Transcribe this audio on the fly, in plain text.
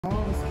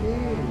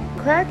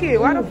Crack it.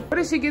 Where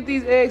did she get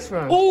these eggs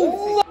from?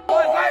 Oh,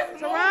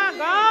 Teron,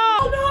 go.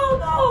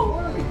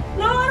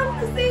 no, I don't want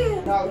to see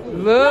it.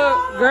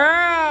 Look,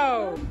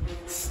 girl.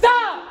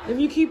 Stop. If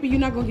you keep it, you're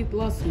not gonna get the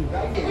lawsuit.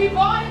 We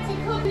bought it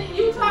to cook it.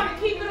 You trying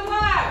to keep it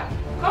alive.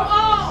 Come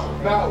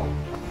on. No.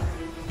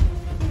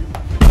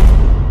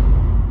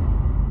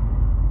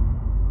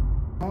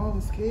 Oh,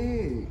 I'm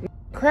scared.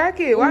 Crack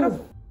it.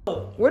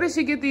 Where did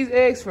she get these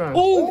eggs from?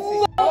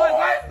 Oh,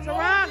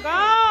 Teron,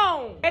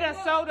 go. They done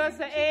sold us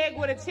an egg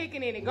with a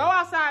chicken in it. Go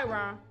outside,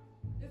 Ron.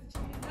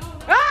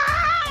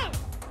 Ah!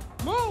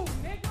 Move,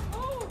 nigga,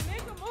 move.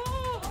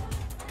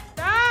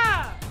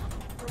 Stop.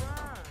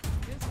 Teron,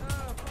 just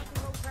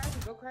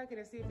fucking go crack it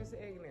and see if it's an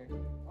egg in there.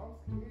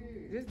 I'm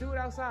scared. Just do it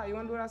outside. You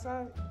want to do it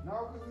outside?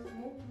 No, because it's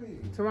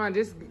moving. Teron,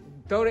 just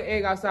throw the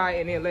egg outside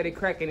and then let it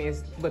crack in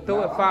it, but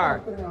throw it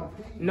far.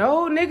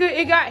 No, nigga,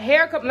 it got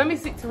hair cup. Let me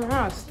see.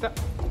 Teron, stop.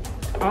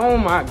 Oh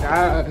my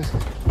God.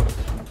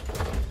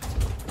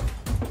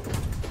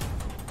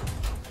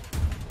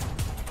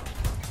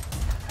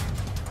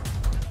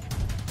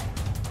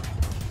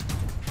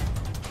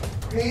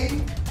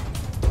 P,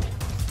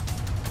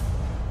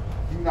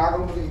 you're not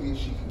gonna believe this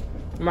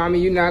shit. Mommy,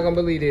 you're not gonna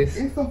believe this.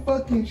 It's a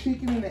fucking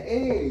chicken and an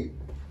egg.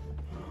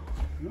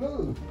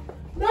 Look.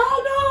 no.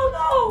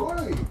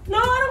 What? No,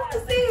 I don't want to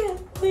see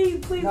it.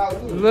 Please. Now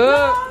look.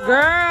 Look,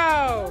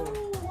 girl.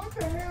 What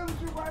the hell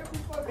did you write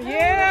this fucking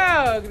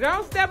Yeah,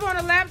 don't step on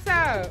the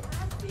laptop.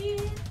 I see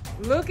it.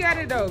 Look at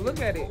it though, look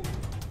at it.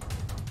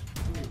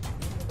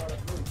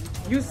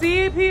 You see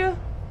it, Pia?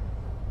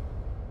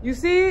 You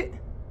see it?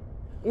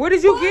 Where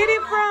did you get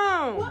it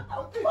from?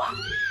 What the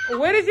fuck?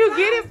 Where did you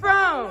get it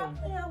from?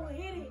 I will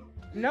hit it.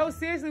 No,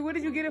 seriously, where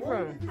did you get it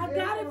from? I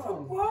got it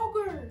from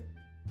Kroger.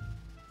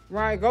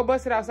 Ryan, go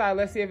bust it outside.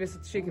 Let's see if it's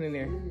chicken in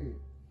there.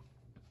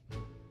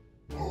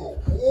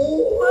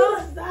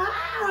 Bust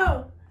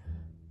out.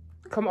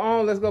 Come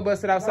on, let's go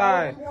bust it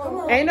outside. Come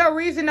on. Ain't no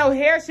reason no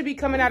hair should be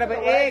coming out of an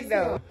egg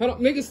though. Hold on,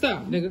 nigga,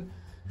 stop, nigga.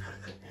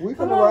 We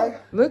finna raise.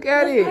 Look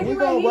at it. We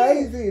gonna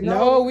raise it.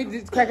 No, we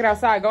just crack it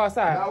outside. Go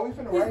outside. No, we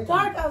finna raise It's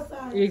dark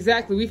outside.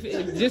 Exactly.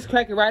 Just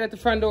crack it right at the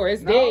front door.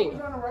 It's it. No, we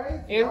dead. finna raise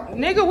it.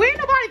 Nigga, we ain't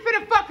nobody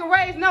finna fucking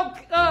raise no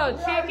chicken.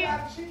 Got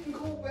the chicken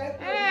coop back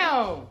there.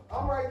 Damn.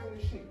 I'm raising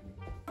the chicken.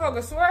 I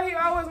swear he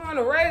always want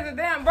to raise it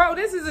down. Bro,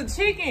 this is a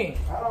chicken.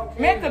 I don't care.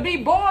 Meant to be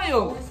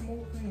boiled. It's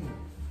moving.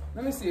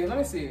 Let me see it. Let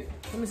me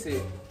see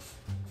it.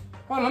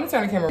 Hold on, let me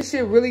turn the camera. This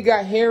shit really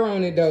got hair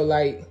on it though,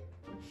 like.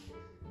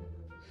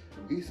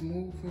 It's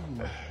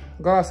moving.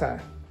 Go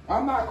outside.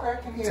 I'm not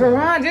cracking him.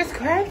 Teron, just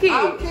crack it.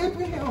 I'm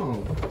keeping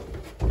him.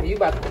 You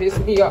about to piss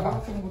me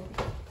off.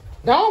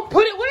 Don't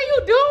put it, what are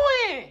you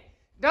doing?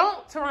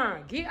 Don't,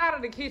 Teron, get out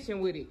of the kitchen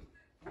with it.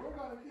 We're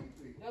gonna keep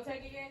it. Don't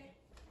take it yet?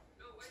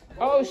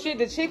 Oh shit,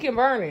 the chicken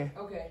burning.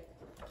 Okay.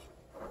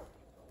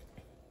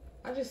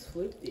 I just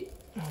flipped it.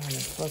 Oh, you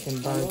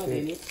fucking burnt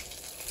it.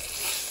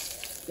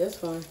 That's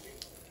fine.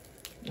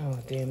 Oh,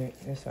 damn it.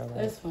 That's all right.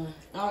 That's fine.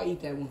 I'll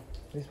eat that one.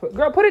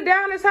 Girl, put it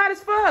down. It's hot as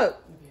fuck.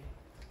 Okay.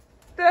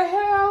 The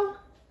hell?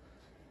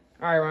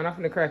 All right, Ron, I'm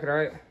finna crack it, all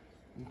right?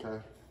 Okay.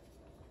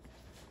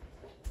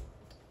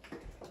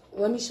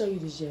 Let me show you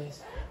this,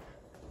 Jazz.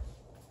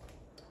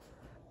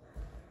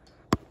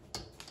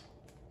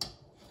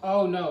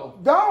 Oh, no.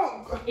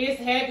 Don't. It's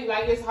heavy.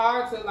 Like, it's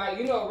hard to, like,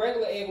 you know, a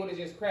regular egg would have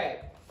just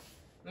cracked.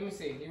 Let me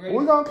see. You ready?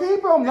 We're gonna keep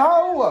him.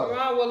 No.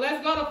 Ron, well,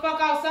 let's go the fuck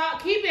outside.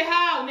 Keep it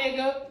how,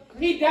 nigga?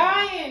 He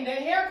dying. The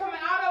hair coming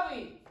out of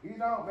it. He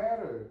don't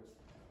matter.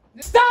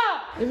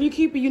 Stop! If you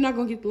keep it, you're not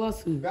gonna get the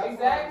lawsuit.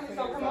 Exactly,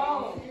 so come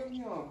on.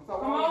 So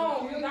Come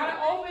on, you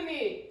gotta open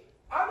it.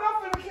 I'm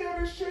not finna kill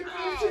this chicken.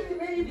 This chicken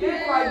need people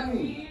Yeah, like we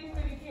me. is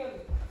finna kill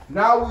it.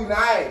 No, we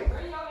not.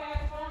 Bring your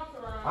ass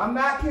home, Teron. I'm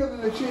not killing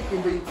the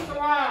chicken, B.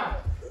 Teron.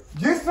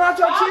 This not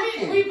your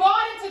chicken. We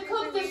bought it to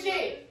cook the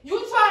shit. You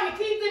trying to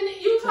keep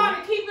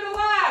it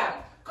alive.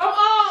 Come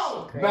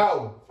on.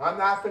 No, I'm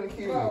not finna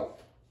kill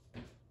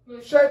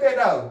it. Shut that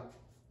door.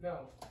 No.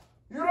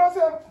 You know what I'm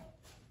saying?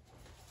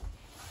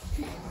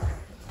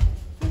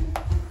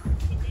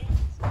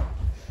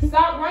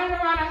 Stop running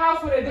around the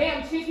house with a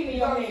damn chicken in You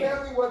your don't hand.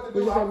 tell me what to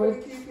do. I'm gonna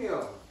keep him.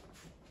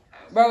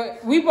 Bro,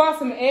 we bought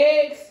some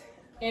eggs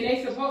and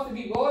they supposed to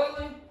be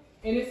boiling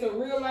and it's a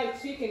real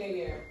life chicken in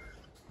there.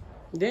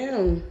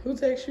 Damn, who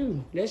texts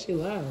you? That shit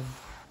loud.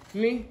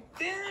 Me?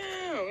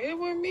 Damn, it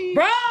was me.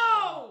 Bro!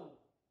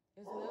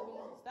 It's another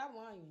one. Stop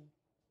lying.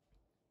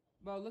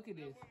 Bro, look at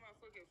this.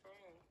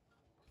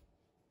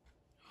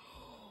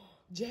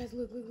 Jazz,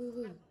 look.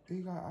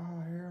 He got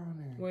all hair on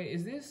there. Wait,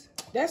 is this?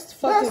 That's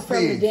fucking That's from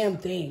the fish. damn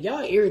thing.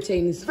 Y'all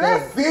irritating as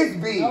That's fuck. fish,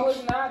 bitch. No,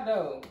 it's not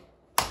though.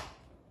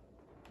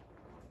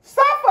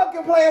 Stop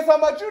fucking playing so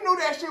much. You knew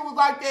that shit was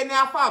like that.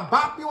 Now if I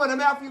bop you in the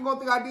mouth, you gonna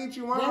think I did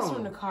you wrong. That's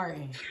from the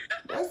carton.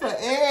 That's an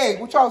egg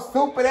with your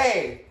stupid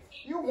ass.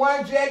 You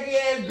one jaggy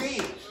ass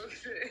bitch.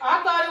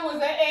 I thought it was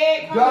an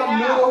egg coming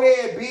Dumb out.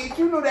 noodlehead bitch.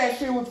 You knew that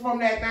shit was from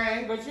that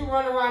thing. But you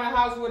run around the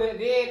house with a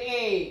dead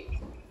egg.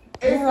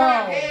 It's Bro.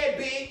 not dead,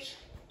 bitch.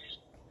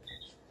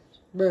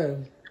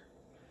 Bro.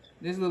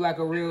 This look like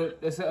a real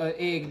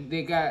egg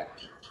they got.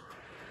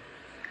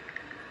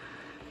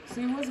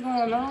 See what's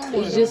going on?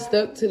 It's just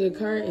stuck to the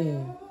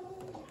curtain.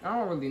 I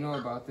don't really know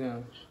about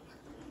them.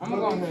 I'm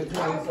gonna go ahead and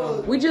tell you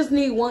something. We just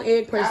need 1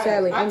 egg per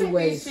salad,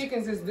 anyways. I think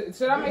these chickens is.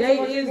 Should I make They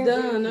more is chickens?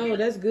 done. No,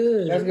 that's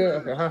good. That's good.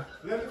 Okay, huh?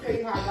 Let me tell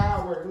you how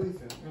God works.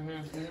 Listen.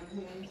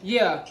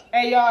 Yeah.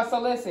 Hey y'all.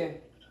 So listen,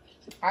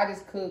 I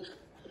just cooked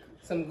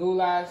some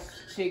goulash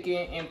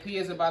chicken, and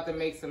Pia's about to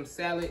make some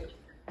salad.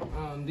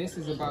 This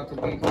is about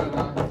to be good.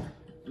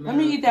 Let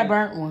me eat that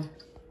burnt one,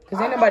 cause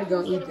ain't nobody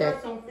gonna eat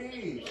that. Some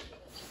fish.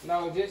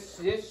 No, just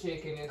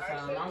chicken this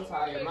time. I'm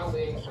tired. My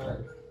legs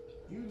hurt.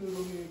 You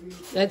little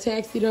bitch. That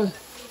taxi though.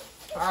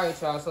 All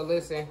right, y'all. So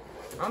listen,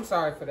 I'm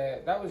sorry for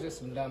that. That was just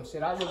some dumb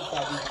shit. I really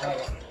thought we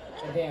had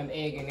a damn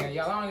egg in there.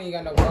 Y'all, I don't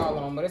even got no ball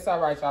on, but it's all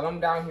right, y'all. I'm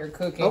down here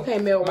cooking. Okay,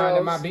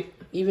 Melrose. My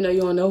Even though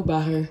you don't know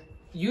about her.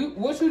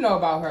 What you know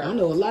about her? I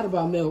know a lot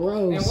about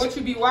Melrose. And what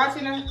you be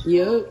watching her?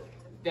 Yep.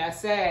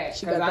 That's sad,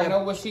 She because got I that-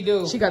 know what she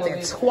do. She got that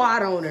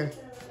twat on her.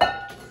 My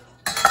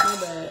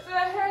bad. What the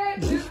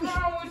heck is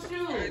wrong with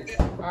you?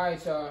 All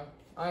right, y'all.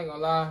 I ain't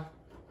gonna lie.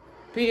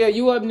 Pia,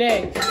 you up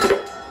next.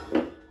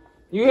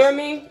 You hear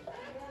me?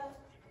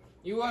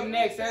 You up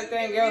next.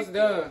 Everything else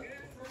done.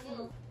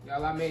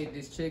 Y'all, I made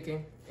this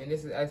chicken, and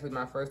this is actually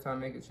my first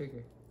time making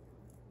chicken.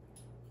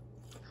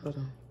 Hold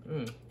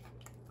on.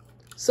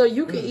 So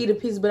you can eat a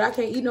piece, but I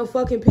can't eat no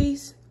fucking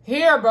piece?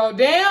 Here, bro.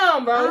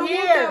 Damn, bro. I don't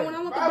Here. want that one. I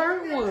want the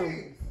burnt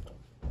one.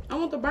 I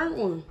want the burnt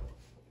one.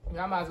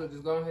 Y'all might as well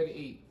just go ahead and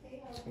eat.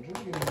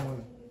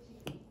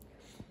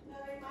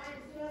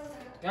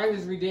 That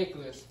is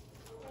ridiculous.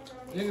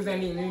 Niggas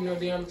ain't even eating no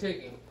damn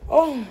chicken.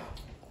 Oh.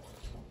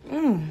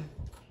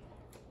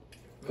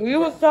 You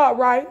was taught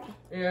right.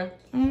 Yeah.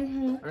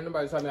 Mm-hmm. Ain't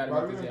nobody taught me how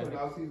to make this yet.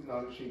 No season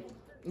on the chicken.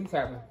 You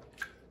capping.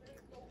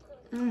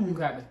 You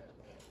capping.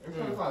 It's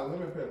like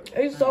lemon pepper.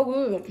 It's so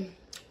good.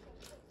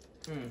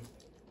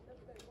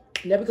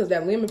 That because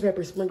that lemon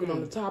pepper sprinkled on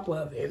the top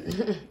of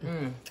it.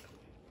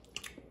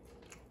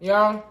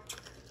 Y'all,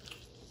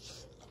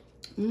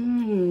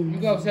 you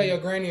go tell your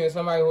granny or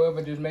somebody,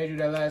 whoever just made you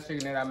that last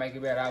chicken, that I make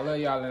it better. I love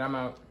y'all and I'm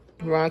out.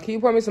 Ron, can you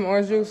pour me some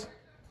orange juice?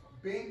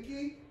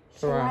 Binky,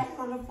 Ron.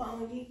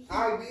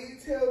 I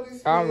did tell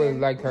this I don't really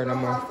man, like her no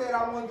more. I said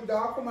I wanted a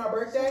dog for my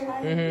birthday.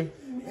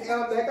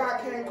 That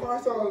guy came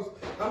Carsos.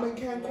 I'm in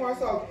Camp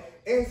Carsos.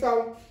 And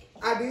so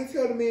I did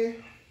tell the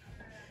man,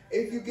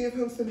 if you give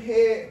him some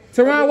head.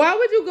 Teron, why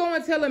would you go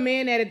and tell a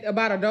man that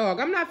about a dog?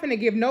 I'm not finna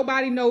give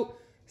nobody no.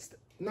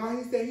 No,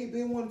 he said he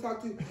didn't want to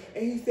talk to you.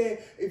 And he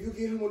said, if you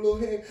give him a little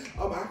head,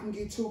 I can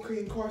get 2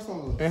 cream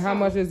Carsos. And how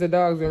much is the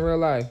dogs in real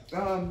life?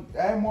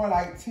 That's more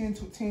like 10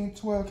 to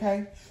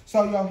 12K.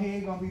 So your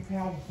head gonna be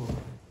powerful.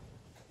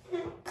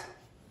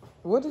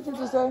 What did you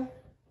just say?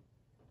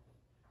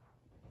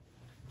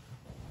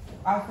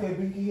 I said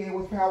Binky head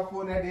was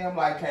powerful and that damn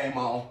light came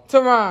on.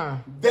 Teron.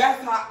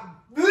 That's how,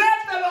 let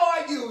the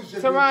Lord use you.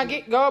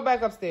 Teron, go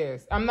back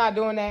upstairs. I'm not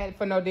doing that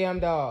for no damn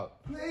dog.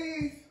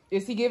 Please.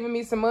 Is he giving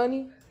me some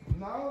money?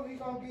 No, he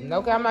gonna get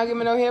Okay, I'm not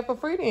giving no hair for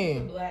free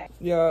then.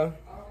 Yeah.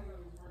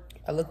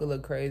 I look a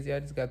little crazy. I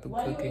just got through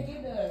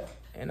cooking.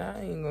 And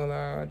I ain't gonna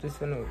lie, I just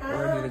finna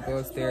ready to go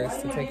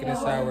upstairs to take in a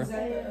shower.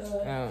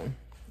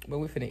 But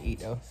we finna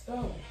eat though.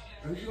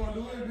 Are you gonna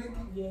do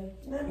it,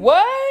 Binky?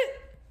 What?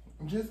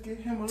 Just get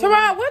him a little.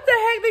 Teron, what the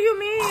heck do you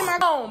mean?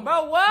 Gone,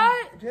 bro,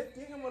 what? Just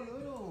get him a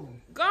little.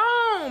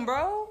 Gone,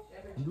 bro.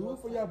 Do it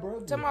for your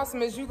brother. Tell my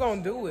Smith, you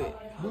gonna do it.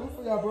 Do it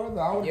for your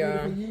brother. I would do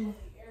it for you.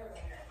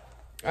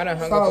 I done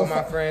hung up with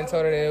my friend,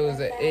 told her that it was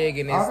an egg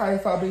in this. Okay,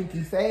 so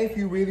Binky, say if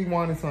you really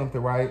wanted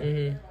something, right?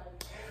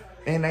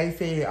 And they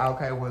said,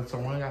 okay, well,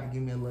 someone got to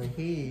give me a little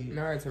head.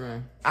 All right,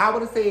 Teron. I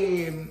would have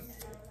said,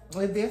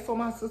 well, if that's what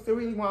my sister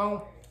really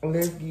want,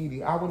 let's get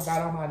it. I would have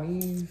got on my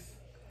knees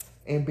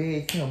and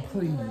begged him,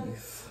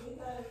 please,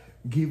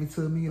 give it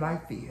to me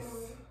like this.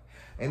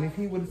 And if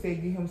he would have said,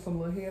 give him some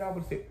little head, I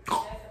would have said,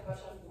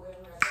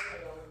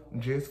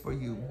 just for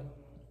you.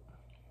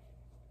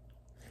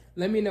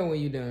 Let me know when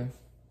you done.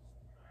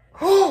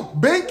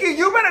 Binky,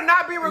 you better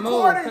not be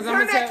recording. Because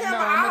Turn I'm that camera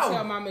gonna out.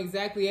 tell Mama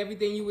exactly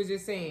everything you was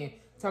just saying.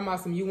 Talking about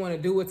some you want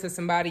to do it to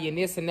somebody and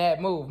this and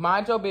that. Move.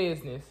 Mind your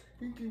business.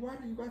 Binky, why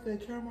do you got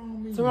that camera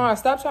on me? Teron,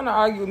 stop trying to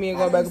argue with me and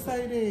go I back. didn't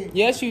say that.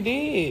 Yes, you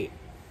did.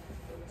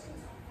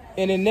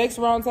 In the next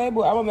round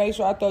table, I'm going to make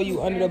sure I throw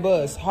you under the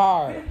bus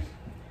hard.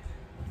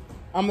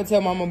 I'm going to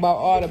tell Mama about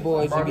all the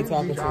boys you be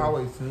talking to.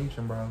 Always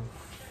snitching, bro.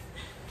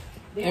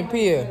 And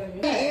Pia.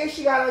 And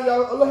she got on your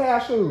little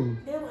hair shoes.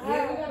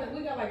 Yeah,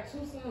 we got like 2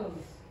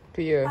 sons.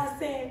 Pia. I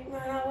said,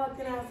 when I walked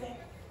in, I said,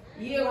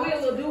 Yeah, we a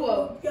little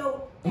duo.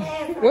 yo,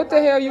 ass. What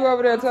the hell you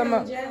over there talking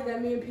about? Jazz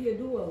got me and Pia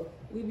duo.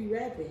 We be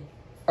rapping.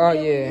 Oh,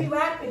 We yeah.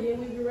 rapping. Yeah,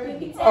 we be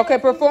rapping. Okay,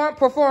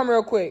 perform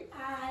real quick.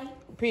 I,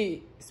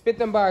 Pete, spit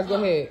them bars. Go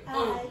ahead.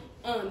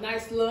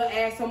 Nice little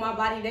ass on my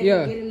body. They Yeah.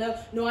 can't get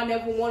enough. No, I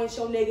never wanted to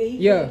show nigga. He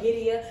Yeah. can't get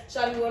it up.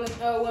 Shawty wanna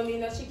throw with me.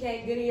 No, she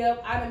can't get it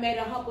up. I done made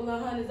a couple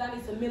of hundreds. I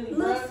need some million.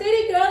 look,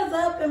 city girls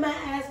up and my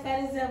ass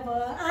fat as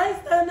ever. I ain't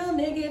still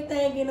no nigga if they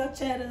ain't get no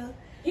cheddar.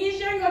 He's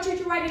young, gonna treat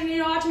you right, and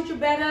then I'll treat you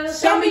better.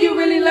 Show me you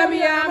really love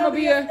me, I'ma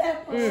be a...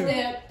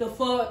 Step the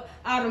fuck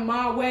out of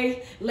my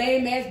way.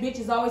 Lame ass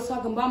bitches always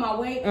talking about my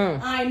weight.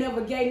 I ain't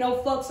never gave no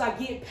fucks. I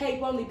get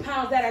paid. Only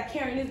pounds that I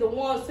carry is the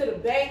ones to the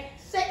bank.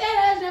 Shake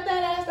that ass, jump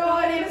that ass, throw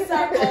it in a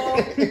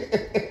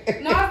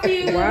circle. Not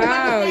you.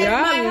 Wow,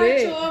 y'all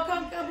lit.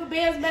 Couple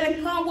bands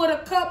better come with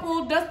a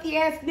couple dusty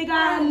ass nigga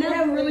I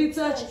never really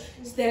touch.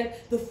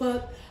 Step the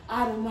fuck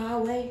out of my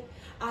way.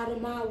 Out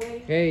of my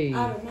way. Hey.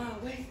 Out of my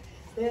way.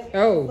 Step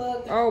Oh, the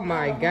fuck oh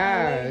my out of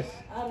gosh.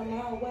 Out of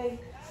my way.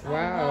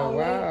 Wow,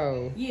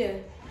 wow. Yeah.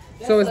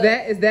 So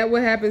is that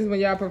what happens when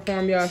y'all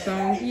perform y'all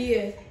songs?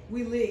 Yeah,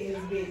 we lit in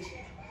this bitch.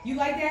 You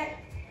like that?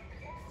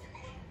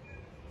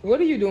 What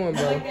are you doing,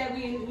 I bro? like that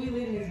we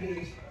lit in this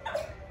bitch.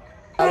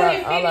 All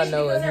I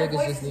know is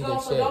niggas just need to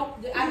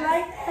check. I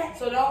like that.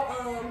 So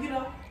don't, you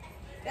know,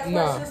 that's what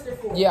No. sister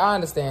for. Yeah, I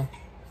understand.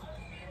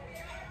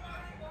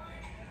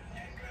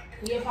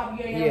 Yeah, Papa,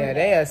 you ain't Yeah,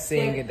 they are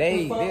singing.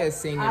 They are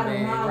singing,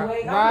 man.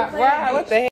 Why? What the hell?